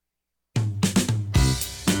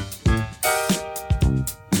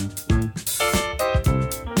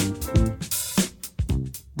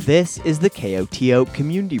This is the KOTO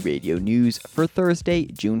Community Radio News for Thursday,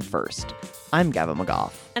 June 1st. I'm Gavin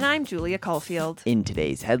McGough. And I'm Julia Caulfield. In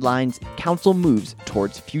today's headlines, Council moves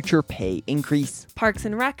towards future pay increase. Parks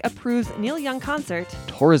and Rec approves Neil Young concert.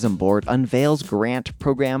 Tourism Board unveils grant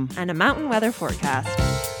program. And a mountain weather forecast.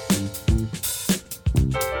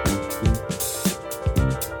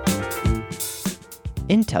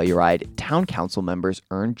 In Telluride, town council members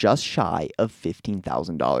earn just shy of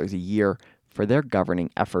 $15,000 a year for their governing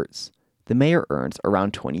efforts. The mayor earns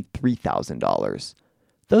around $23,000.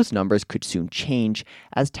 Those numbers could soon change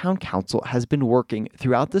as town council has been working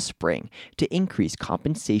throughout the spring to increase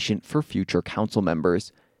compensation for future council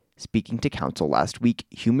members. Speaking to council last week,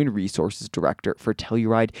 Human Resources Director for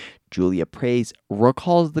Telluride, Julia Praise,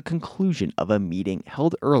 recalls the conclusion of a meeting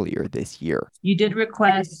held earlier this year. You did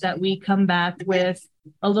request that we come back with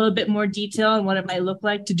a little bit more detail on what it might look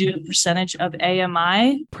like to do a percentage of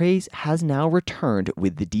AMI. Praise has now returned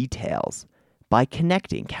with the details. By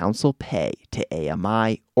connecting council pay to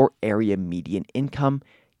AMI, or area median income,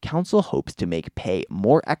 council hopes to make pay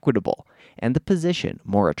more equitable and the position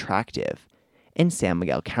more attractive. In San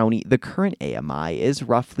Miguel County, the current AMI is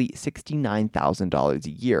roughly $69,000 a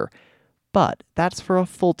year, but that's for a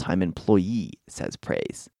full-time employee, says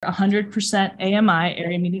Praise. 100% AMI,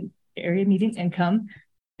 area median income,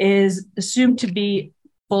 is assumed to be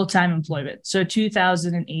full-time employment. So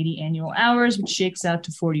 2,080 annual hours, which shakes out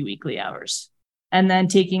to 40 weekly hours. And then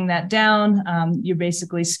taking that down, you're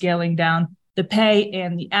basically scaling down the pay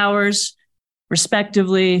and the hours,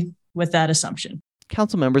 respectively, with that assumption.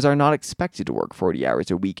 Council members are not expected to work 40 hours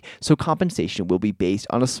a week, so compensation will be based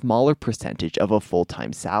on a smaller percentage of a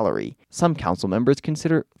full-time salary. Some council members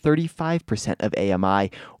consider 35% of AMI,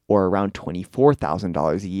 or around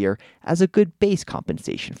 $24,000 a year, as a good base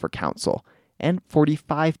compensation for council, and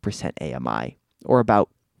 45% AMI, or about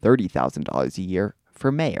 $30,000 a year, for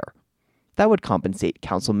mayor. That would compensate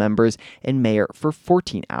council members and mayor for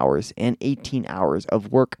 14 hours and 18 hours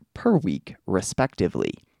of work per week,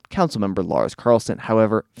 respectively. Councilmember Lars Carlson,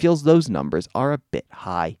 however, feels those numbers are a bit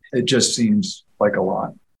high. It just seems like a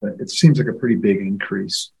lot. It seems like a pretty big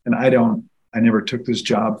increase. And I never took this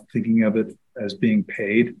job thinking of it as being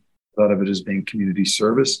paid. I thought of it as being community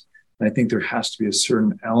service. And I think there has to be a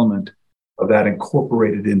certain element of that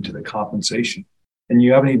incorporated into the compensation. And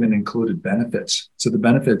you haven't even included benefits. So the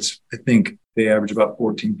benefits, I think they average about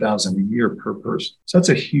 $14,000 a year per person. So that's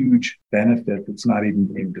a huge benefit that's not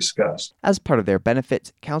even being discussed. As part of their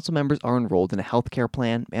benefits, council members are enrolled in a healthcare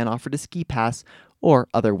plan and offered a ski pass or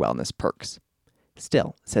other wellness perks.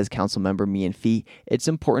 Still, says Councilmember Mian Fee, it's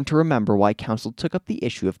important to remember why council took up the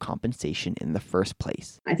issue of compensation in the first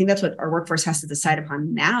place. I think that's what our workforce has to decide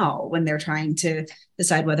upon now when they're trying to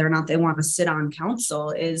decide whether or not they want to sit on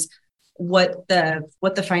council is what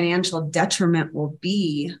the financial detriment will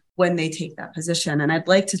be when they take that position. And I'd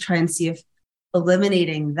like to try and see if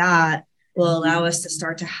eliminating that will allow us to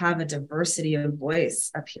start to have a diversity of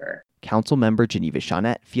voice up here. Council member Geneva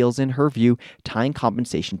Shawnette feels, in her view, tying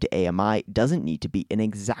compensation to AMI doesn't need to be an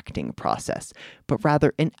exacting process, but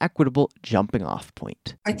rather an equitable jumping-off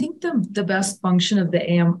point. I think the best function of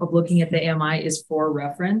looking at the AMI is for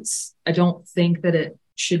reference. I don't think that it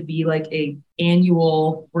should be like a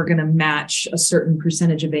annual, we're going to match a certain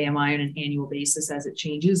percentage of AMI on an annual basis as it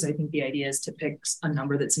changes. I think the idea is to pick a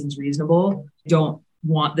number that seems reasonable. I don't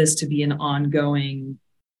want this to be an ongoing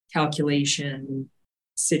calculation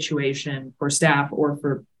situation for staff or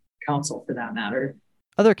for council for that matter.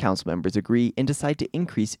 Other council members agree and decide to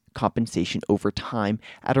increase compensation over time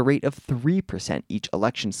at a rate of 3% each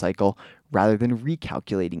election cycle rather than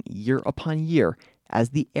recalculating year upon year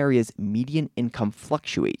as the area's median income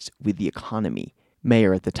fluctuates with the economy.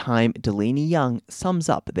 Mayor at the time, Delaney Young, sums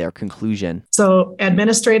up their conclusion. So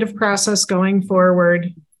administrative process going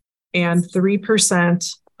forward and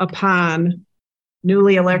 3% upon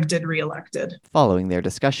newly elected, re-elected. Following their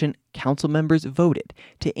discussion, council members voted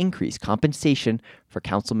to increase compensation for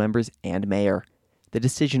council members and mayor. The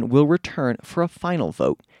decision will return for a final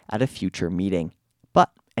vote at a future meeting.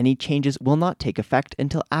 But any changes will not take effect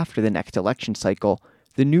until after the next election cycle.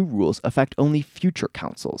 The new rules affect only future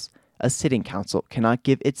councils. A sitting council cannot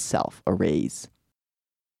give itself a raise.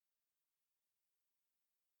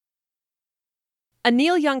 A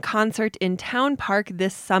Neil Young concert in Town Park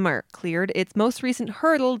this summer cleared its most recent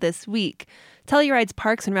hurdle this week. Telluride's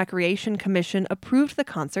Parks and Recreation Commission approved the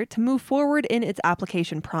concert to move forward in its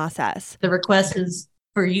application process. The request is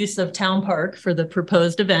for use of Town Park for the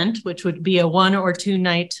proposed event, which would be a 1 or 2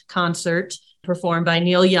 night concert performed by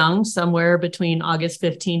Neil Young somewhere between August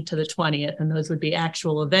 15th to the 20th. And those would be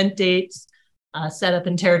actual event dates. setup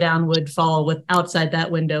and tear down would fall with outside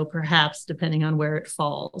that window, perhaps, depending on where it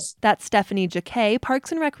falls. That's Stephanie Jacquet,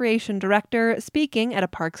 Parks and Recreation Director, speaking at a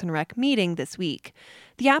Parks and Rec meeting this week.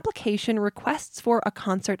 The application requests for a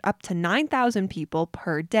concert up to 9,000 people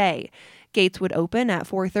per day. Gates would open at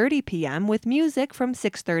 4:30 p.m. with music from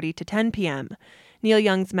 6:30 to 10 p.m. Neil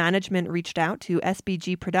Young's management reached out to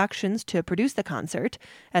SBG Productions to produce the concert.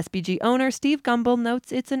 SBG owner Steve Gumble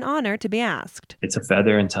notes it's an honor to be asked. It's a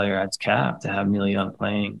feather in Telluride's cap to have Neil Young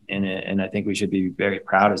playing in it, and I think we should be very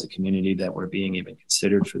proud as a community that we're being even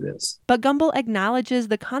considered for this. But Gumble acknowledges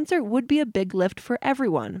the concert would be a big lift for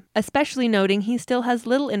everyone, especially noting he still has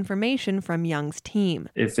little information from Young's team.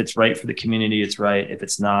 If it's right for the community, it's right. If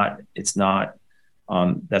it's not, it's not.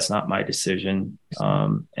 That's not my decision.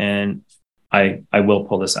 And I will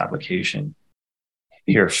pull this application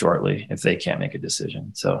here shortly if they can't make a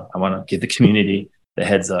decision. So I want to give the community the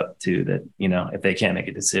heads up too, that, if they can't make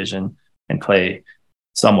a decision and play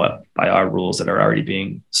somewhat by our rules that are already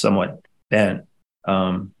being somewhat bent,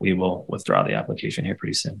 we will withdraw the application here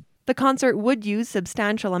pretty soon. The concert would use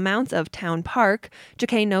substantial amounts of town park.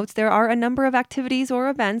 Jacquet notes there are a number of activities or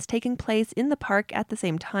events taking place in the park at the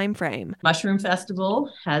same time frame. Mushroom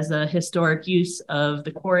Festival has a historic use of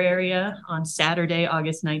the core area on Saturday,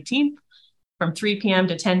 August 19th from 3 p.m.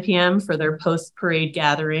 to 10 p.m. for their post-parade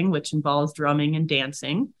gathering, which involves drumming and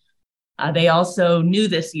dancing. They also, new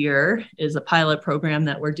this year, is a pilot program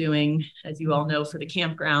that we're doing, as you all know, for the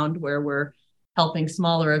campground, where we're helping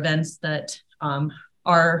smaller events that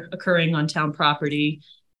are occurring on town property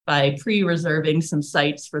by pre-reserving some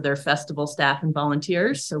sites for their festival staff and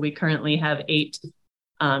volunteers. So we currently have 8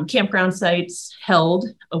 campground sites held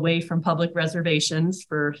away from public reservations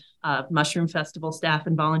for Mushroom Festival staff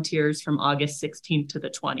and volunteers from August 16th to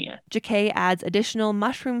the 20th. Jacquet adds additional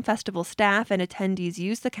Mushroom Festival staff and attendees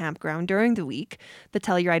use the campground during the week. The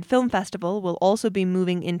Telluride Film Festival will also be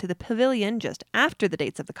moving into the pavilion just after the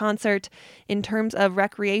dates of the concert. In terms of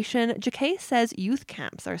recreation, Jacquet says youth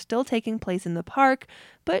camps are still taking place in the park,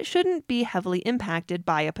 but shouldn't be heavily impacted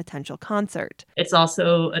by a potential concert. It's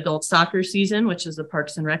also adult soccer season, which is a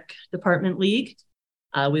Parks and Rec Department league.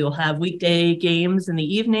 We will have weekday games in the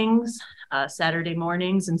evenings, Saturday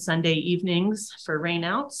mornings and Sunday evenings for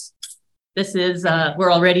rainouts. This is,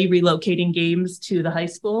 we're already relocating games to the high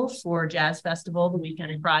school for Jazz Festival the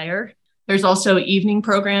weekend prior. There's also evening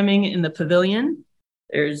programming in the pavilion.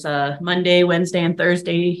 There's Monday, Wednesday, and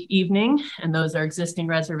Thursday evening, and those are existing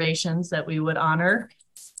reservations that we would honor.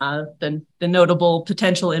 The notable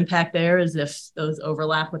potential impact there is if those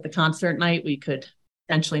overlap with the concert night, we could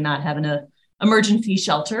potentially not have an emergency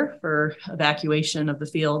shelter for evacuation of the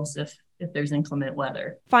fields if there's inclement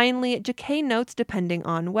weather. Finally, Jacquet notes depending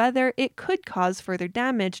on weather, it could cause further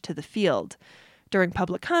damage to the field. During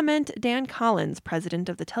public comment, Dan Collins, president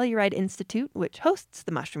of the Telluride Institute, which hosts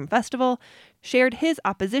the Mushroom Festival, shared his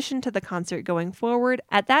opposition to the concert going forward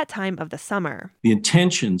at that time of the summer. The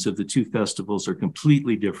intentions of the two festivals are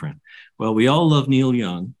completely different. While we all love Neil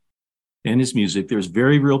Young and his music, there's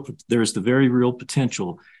the very real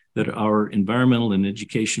potential that our environmental and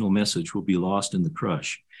educational message will be lost in the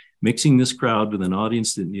crush. Mixing this crowd with an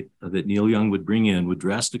audience that Neil Young would bring in would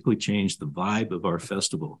drastically change the vibe of our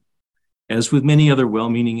festival. As with many other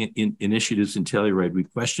well-meaning initiatives in Telluride, we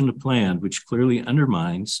question a plan which clearly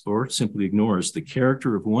undermines or simply ignores the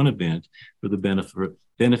character of one event for the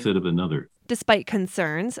benefit of another. Despite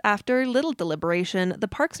concerns, after little deliberation, the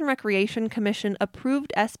Parks and Recreation Commission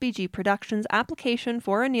approved SBG Productions' application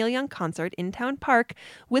for a Neil Young concert in Town Park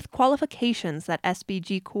with qualifications that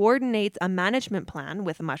SBG coordinates a management plan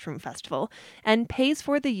with the Mushroom Festival and pays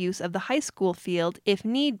for the use of the high school field if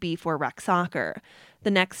need be for rec soccer. The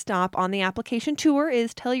next stop on the application tour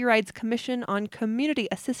is Telluride's Commission on Community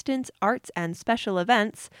Assistance, Arts, and Special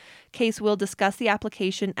Events. CASE will discuss the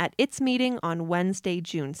application at its meeting on Wednesday,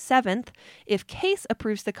 June 7th. If CASE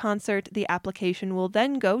approves the concert, the application will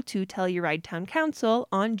then go to Telluride Town Council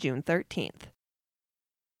on June 13th.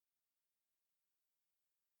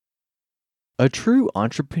 A true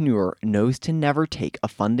entrepreneur knows to never take a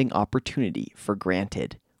funding opportunity for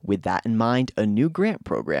granted. With that in mind, a new grant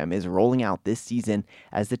program is rolling out this season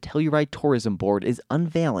as the Telluride Tourism Board is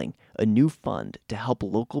unveiling a new fund to help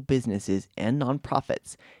local businesses and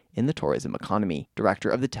nonprofits in the tourism economy. Director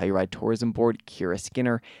of the Telluride Tourism Board, Kira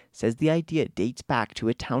Skinner, says the idea dates back to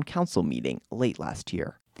a town council meeting late last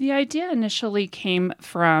year. The idea initially came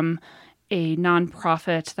from a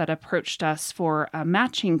nonprofit that approached us for a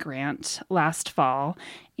matching grant last fall,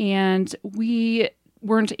 and we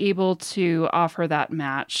weren't able to offer that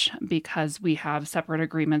match because we have separate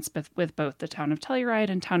agreements with both the town of Telluride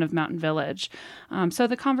and town of Mountain Village. So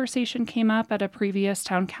the conversation came up at a previous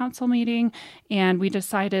town council meeting, and we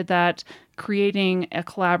decided that creating a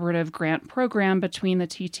collaborative grant program between the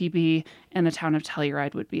TTB and the town of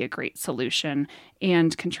Telluride would be a great solution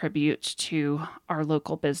and contribute to our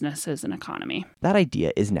local businesses and economy. That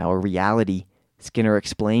idea is now a reality. Skinner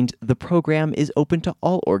explained the program is open to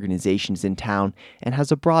all organizations in town and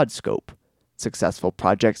has a broad scope. Successful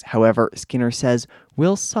projects, however, Skinner says,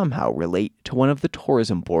 will somehow relate to one of the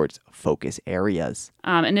tourism board's focus areas.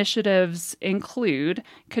 Initiatives include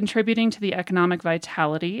contributing to the economic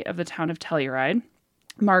vitality of the town of Telluride,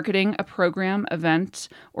 marketing a program, event,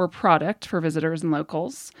 or product for visitors and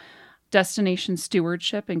locals, destination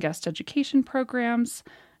stewardship and guest education programs,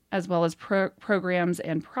 as well as programs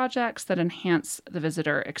and projects that enhance the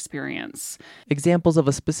visitor experience. Examples of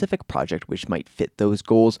a specific project which might fit those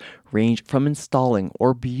goals range from installing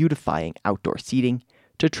or beautifying outdoor seating,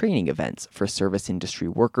 to training events for service industry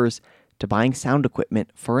workers, to buying sound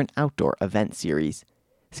equipment for an outdoor event series.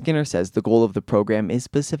 Skinner says the goal of the program is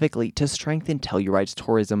specifically to strengthen Telluride's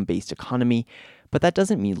tourism-based economy, but that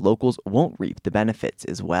doesn't mean locals won't reap the benefits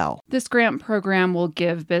as well. This grant program will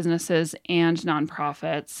give businesses and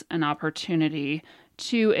nonprofits an opportunity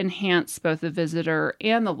to enhance both the visitor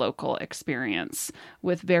and the local experience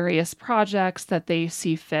with various projects that they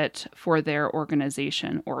see fit for their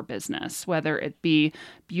organization or business, whether it be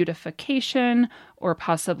beautification or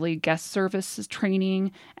possibly guest services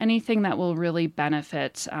training, anything that will really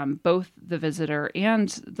benefit both the visitor and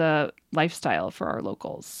the lifestyle for our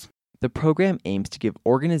locals. The program aims to give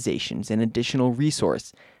organizations an additional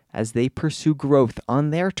resource as they pursue growth on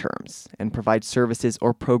their terms and provide services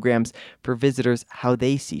or programs for visitors how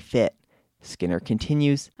they see fit. Skinner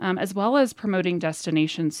continues, as well as promoting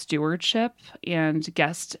destination stewardship and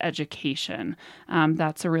guest education.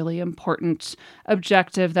 That's a really important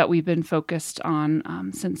objective that we've been focused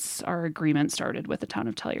on since our agreement started with the town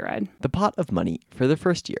of Telluride. The pot of money for the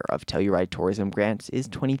first year of Telluride Tourism Grants is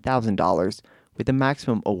 $20,000, with a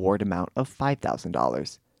maximum award amount of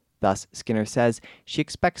 $5,000. Thus, Skinner says she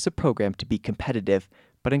expects the program to be competitive,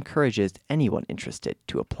 but encourages anyone interested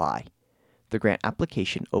to apply. The grant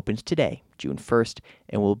application opens today, June 1st,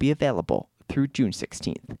 and will be available through June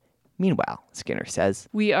 16th. Meanwhile, Skinner says,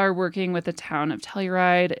 we are working with the town of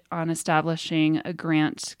Telluride on establishing a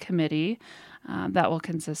grant committee that will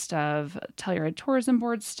consist of Telluride Tourism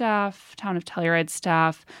Board staff, town of Telluride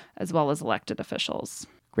staff, as well as elected officials.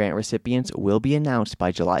 Grant recipients will be announced by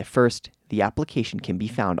July 1st. The application can be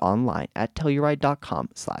found online at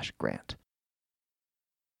telluride.com/grant.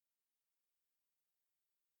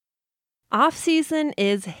 Off-season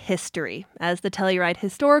is history, as the Telluride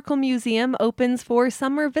Historical Museum opens for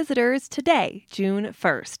summer visitors today, June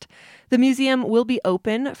 1st. The museum will be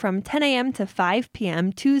open from 10 a.m. to 5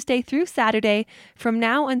 p.m. Tuesday through Saturday from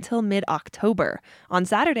now until mid-October. On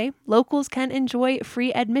Saturday, locals can enjoy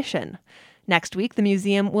free admission. Next week, the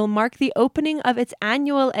museum will mark the opening of its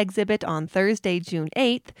annual exhibit on Thursday, June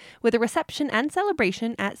 8th, with a reception and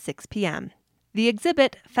celebration at 6 p.m. The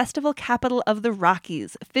exhibit, Festival Capital of the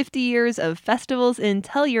Rockies, 50 Years of Festivals in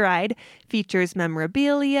Telluride, features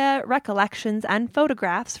memorabilia, recollections, and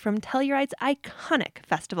photographs from Telluride's iconic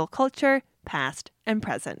festival culture, past and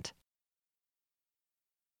present.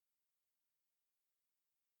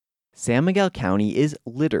 San Miguel County is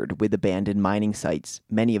littered with abandoned mining sites,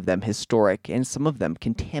 many of them historic and some of them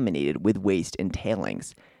contaminated with waste and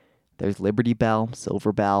tailings. There's Liberty Bell,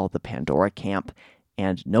 Silver Bell, the Pandora Camp,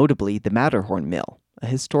 and notably the Matterhorn Mill, a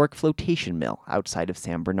historic flotation mill outside of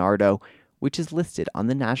San Bernardo, which is listed on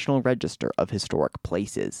the National Register of Historic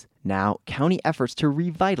Places. Now, county efforts to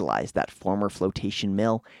revitalize that former flotation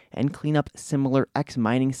mill and clean up similar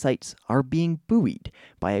ex-mining sites are being buoyed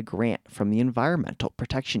by a grant from the Environmental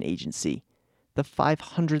Protection Agency. The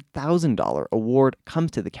 $500,000 award comes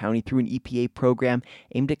to the county through an EPA program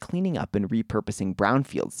aimed at cleaning up and repurposing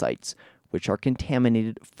brownfield sites, which are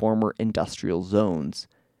contaminated former industrial zones.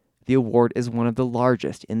 The award is one of the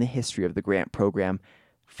largest in the history of the grant program,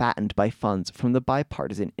 fattened by funds from the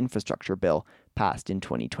bipartisan infrastructure bill passed in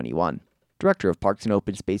 2021. Director of Parks and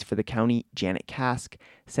Open Space for the county, Janet Kask,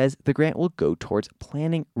 says the grant will go towards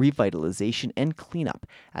planning, revitalization, and cleanup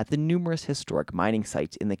at the numerous historic mining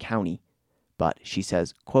sites in the county. But she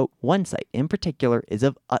says, quote, one site in particular is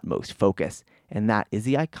of utmost focus, and that is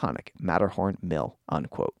the iconic Matterhorn Mill,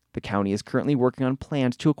 unquote. The county is currently working on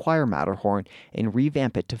plans to acquire Matterhorn and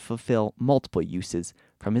revamp it to fulfill multiple uses,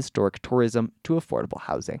 from historic tourism to affordable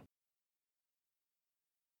housing.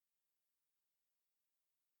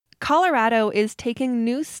 Colorado is taking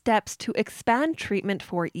new steps to expand treatment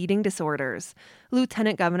for eating disorders.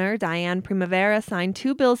 Lieutenant Governor Diane Primavera signed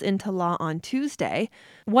 2 bills into law on Tuesday.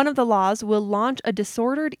 One of the laws will launch a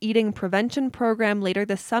disordered eating prevention program later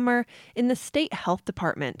this summer in the state health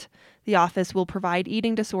department. The office will provide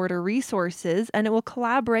eating disorder resources, and it will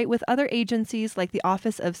collaborate with other agencies like the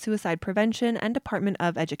Office of Suicide Prevention and Department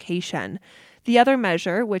of Education. The other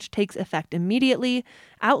measure, which takes effect immediately,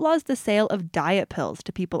 outlaws the sale of diet pills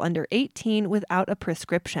to people under 18 without a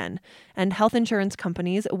prescription, and health insurance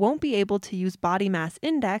companies won't be able to use body mass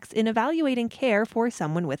index in evaluating care for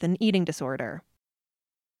someone with an eating disorder.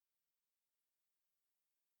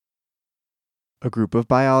 A group of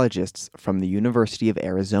biologists from the University of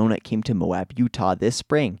Arizona came to Moab, Utah this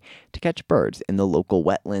spring to catch birds in the local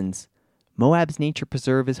wetlands. Moab's nature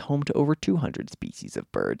preserve is home to over 200 species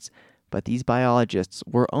of birds, but these biologists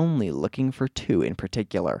were only looking for 2 in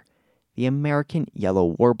particular, the American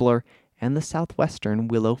yellow warbler and the southwestern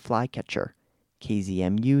willow flycatcher.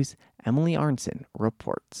 KZMU's Emily Arnson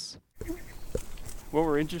reports. What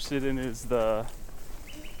we're interested in is the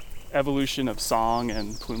evolution of song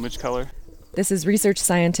and plumage color. This is research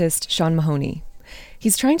scientist Sean Mahoney.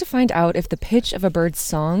 He's trying to find out if the pitch of a bird's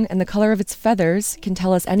song and the color of its feathers can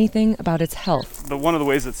tell us anything about its health. One of the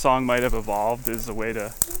ways that song might have evolved is a way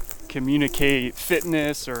to communicate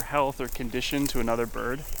fitness or health or condition to another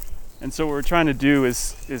bird. And so what we're trying to do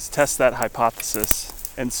is test that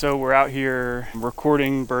hypothesis. And so we're out here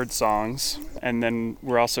recording bird songs, and then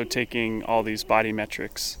we're also taking all these body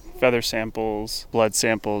metrics, feather samples, blood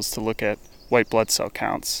samples to look at white blood cell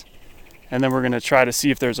counts. And then we're going to try to see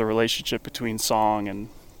if there's a relationship between song and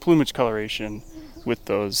plumage coloration with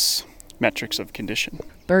those metrics of condition.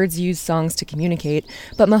 Birds use songs to communicate,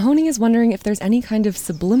 but Mahoney is wondering if there's any kind of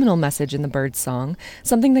subliminal message in the bird's song,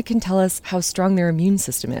 something that can tell us how strong their immune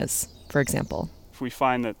system is, for example. If we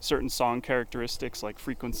find that certain song characteristics like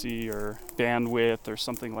frequency or bandwidth or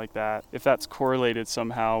something like that, if that's correlated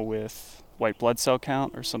somehow with white blood cell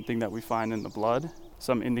count or something that we find in the blood,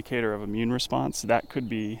 some indicator of immune response, that could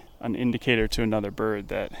be an indicator to another bird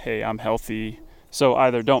that, hey, I'm healthy. So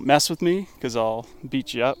either don't mess with me because I'll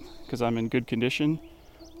beat you up because I'm in good condition,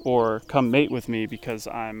 or come mate with me because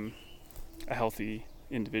I'm a healthy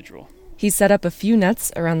individual. He's set up a few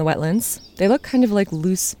nets around the wetlands. They look kind of like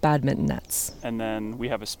loose badminton nets. And then we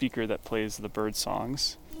have a speaker that plays the bird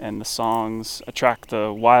songs, and the songs attract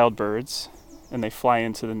the wild birds, and they fly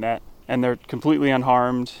into the net, and they're completely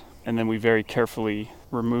unharmed. And then we very carefully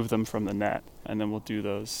remove them from the net. And then we'll do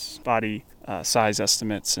those body size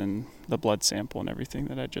estimates and the blood sample and everything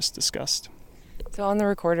that I just discussed. So on the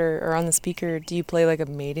recorder or on the speaker, do you play like a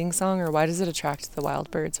mating song, or why does it attract the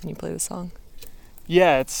wild birds when you play the song?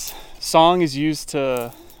 Yeah, song is used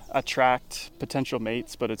to attract potential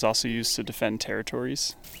mates, but it's also used to defend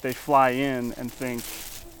territories. They fly in and think,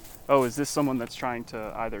 oh, is this someone that's trying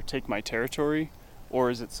to either take my territory, or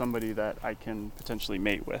is it somebody that I can potentially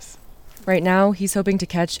mate with? Right now, he's hoping to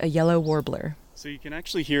catch a yellow warbler. So you can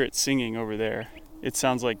actually hear it singing over there. It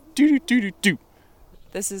sounds like doo-doo-doo-doo-doo.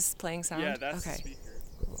 This is playing sound? Yeah, that's okay. the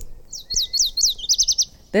speaker.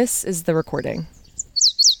 This is the recording.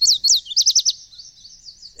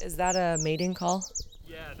 Is that a mating call?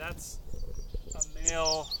 Yeah, that's a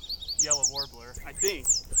male yellow warbler, I think.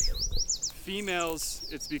 Females,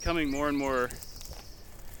 it's becoming more and more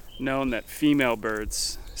known that female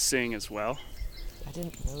birds sing as well. I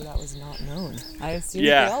didn't know that was not known. I assumed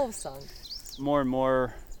Yeah. they all have sung. More and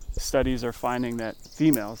more studies are finding that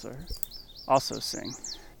females are also sing.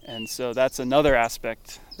 And so that's another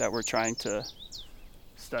aspect that we're trying to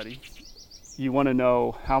study. You want to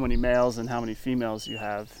know how many males and how many females you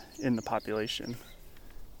have in the population,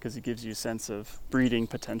 because it gives you a sense of breeding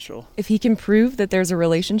potential. If he can prove that there's a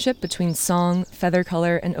relationship between song, feather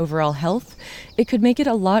color, and overall health, it could make it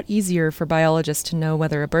a lot easier for biologists to know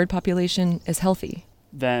whether a bird population is healthy.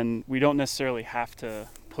 Then we don't necessarily have to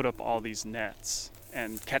put up all these nets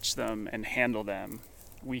and catch them and handle them.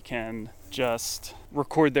 We can just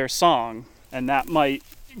record their song, and that might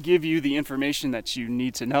give you the information that you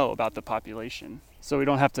need to know about the population. So we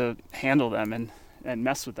don't have to handle them and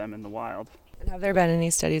mess with them in the wild. And have there been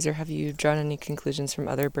any studies, or have you drawn any conclusions from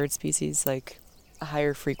other bird species, like a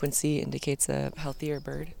higher frequency indicates a healthier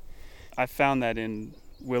bird? I found that in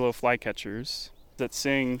willow flycatchers that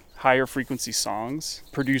sing higher frequency songs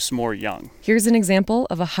produce more young. Here's an example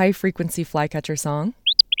of a high frequency flycatcher song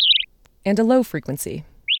and a low frequency.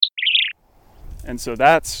 And so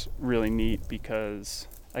that's really neat because,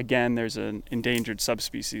 again, there's an endangered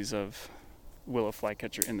subspecies of willow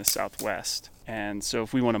flycatcher in the Southwest. And so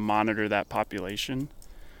if we want to monitor that population,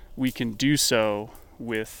 we can do so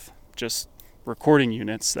with just recording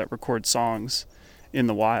units that record songs in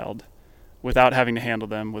the wild without having to handle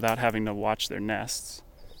them, without having to watch their nests.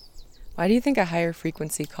 Why do you think a higher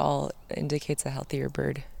frequency call indicates a healthier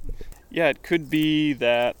bird? Yeah, it could be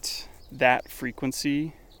that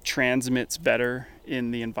frequency transmits better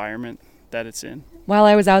in the environment that it's in. While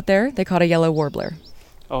I was out there, they caught a yellow warbler.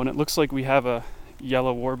 Oh, and it looks like we have a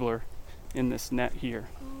yellow warbler in this net here.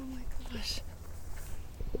 Oh my gosh.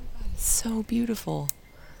 So beautiful.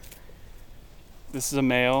 This is a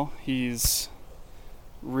male. He's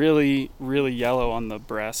really, really yellow on the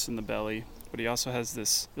breast and the belly, but he also has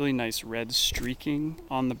this really nice red streaking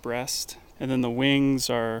on the breast. And then the wings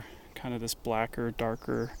are kind of this blacker,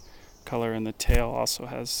 darker color, and the tail also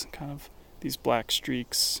has kind of these black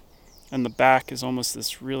streaks. And the back is almost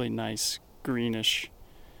this really nice greenish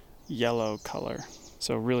yellow color.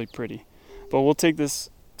 So really pretty. But we'll take this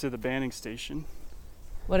to the banding station.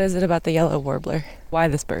 What is it about the yellow warbler? Why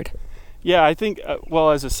this bird? Yeah, I think,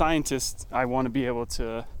 as a scientist, I want to be able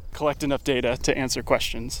to collect enough data to answer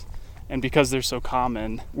questions. And because they're so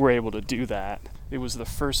common, we're able to do that. It was the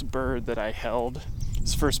first bird that I held.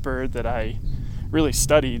 It's the first bird that I really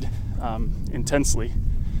studied intensely.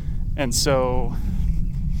 And so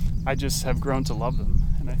I just have grown to love them.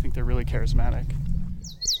 And I think they're really charismatic.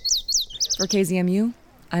 For KZMU,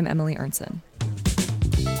 I'm Emily Arnson.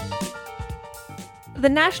 The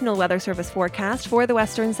National Weather Service forecast for the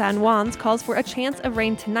western San Juans calls for a chance of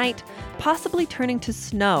rain tonight, possibly turning to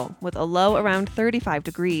snow, with a low around 35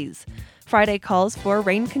 degrees. Friday calls for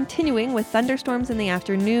rain continuing with thunderstorms in the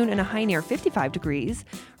afternoon and a high near 55 degrees.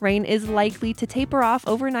 Rain is likely to taper off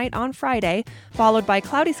overnight on Friday, followed by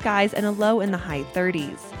cloudy skies and a low in the high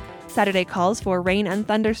 30s. Saturday calls for rain and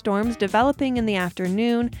thunderstorms developing in the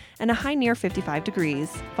afternoon and a high near 55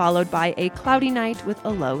 degrees, followed by a cloudy night with a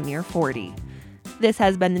low near 40. This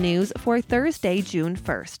has been the news for Thursday, June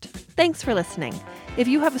 1st. Thanks for listening. If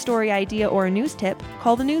you have a story idea or a news tip,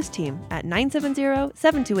 call the news team at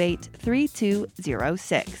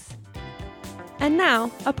 970-728-3206. And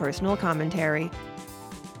now, a personal commentary.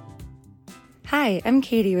 Hi, I'm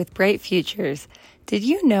Katie with Bright Futures. Did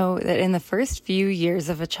you know that in the first few years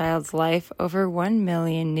of a child's life, over 1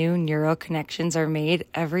 million new neural connections are made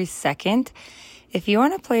every second? If you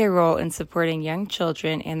want to play a role in supporting young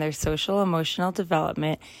children and their social emotional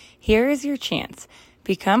development, here is your chance.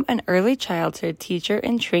 Become an early childhood teacher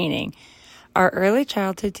in training. Our early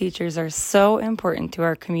childhood teachers are so important to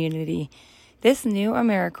our community. This new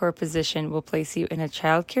AmeriCorps position will place you in a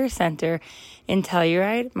child care center in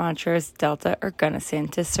Telluride, Montrose, Delta, or Gunnison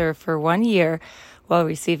to serve for 1 year while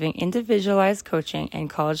receiving individualized coaching and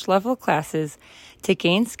college-level classes to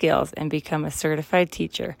gain skills and become a certified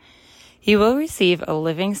teacher. You will receive a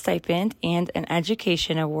living stipend and an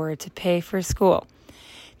education award to pay for school.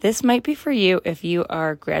 This might be for you if you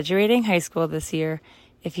are graduating high school this year,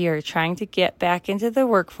 if you are trying to get back into the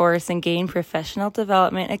workforce and gain professional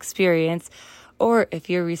development experience, or if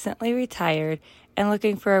you're recently retired and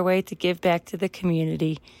looking for a way to give back to the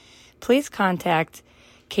community. Please contact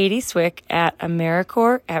Katie Swick at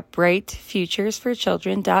AmeriCorps at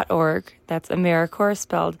brightfuturesforchildren.org. That's AmeriCorps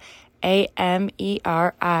spelled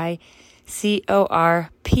AmeriCorps,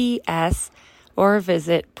 or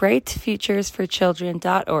visit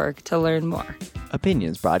brightfuturesforchildren.org to learn more.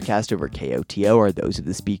 Opinions broadcast over KOTO are those of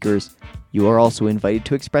the speakers. You are also invited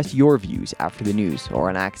to express your views after the news or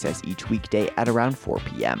on Access each weekday at around 4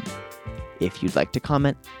 p.m. If you'd like to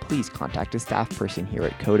comment, please contact a staff person here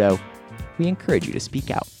at KOTO. We encourage you to speak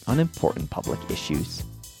out on important public issues.